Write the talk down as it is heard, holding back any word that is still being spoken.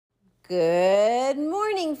Good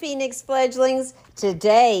morning, Phoenix fledglings.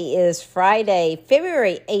 Today is Friday,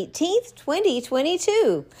 February 18th,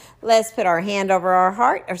 2022. Let's put our hand over our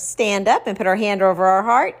heart, or stand up and put our hand over our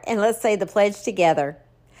heart, and let's say the pledge together.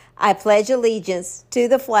 I pledge allegiance to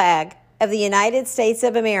the flag of the United States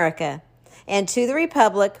of America and to the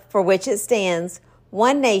republic for which it stands,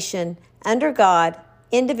 one nation, under God,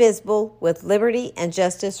 indivisible, with liberty and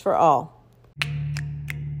justice for all.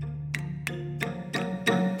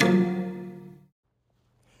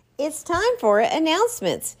 It's time for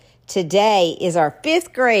announcements. Today is our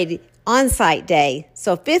 5th grade on-site day.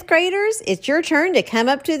 So 5th graders, it's your turn to come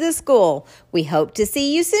up to the school. We hope to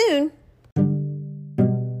see you soon.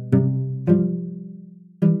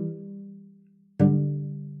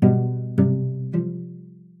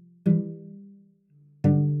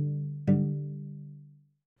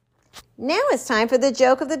 Now it's time for the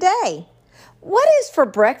joke of the day. What is for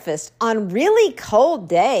breakfast on really cold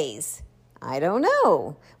days? I don't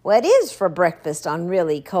know. What is for breakfast on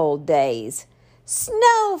really cold days?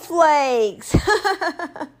 Snowflakes!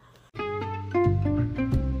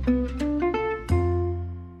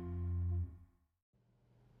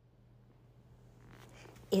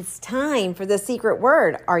 It's time for the secret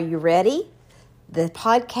word. Are you ready? The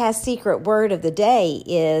podcast secret word of the day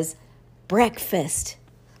is breakfast.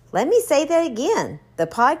 Let me say that again. The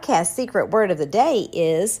podcast secret word of the day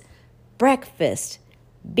is breakfast.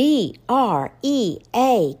 BREAKFAST.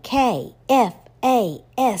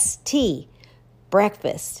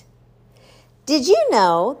 Breakfast. Did you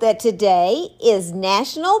know that today is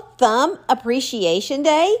National Thumb Appreciation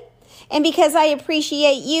Day? And because I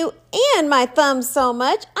appreciate you and my thumbs so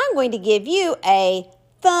much, I'm going to give you a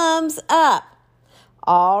thumbs up.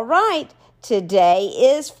 All right, today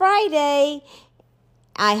is Friday.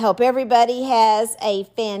 I hope everybody has a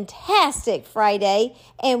fantastic Friday,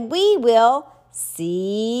 and we will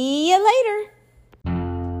see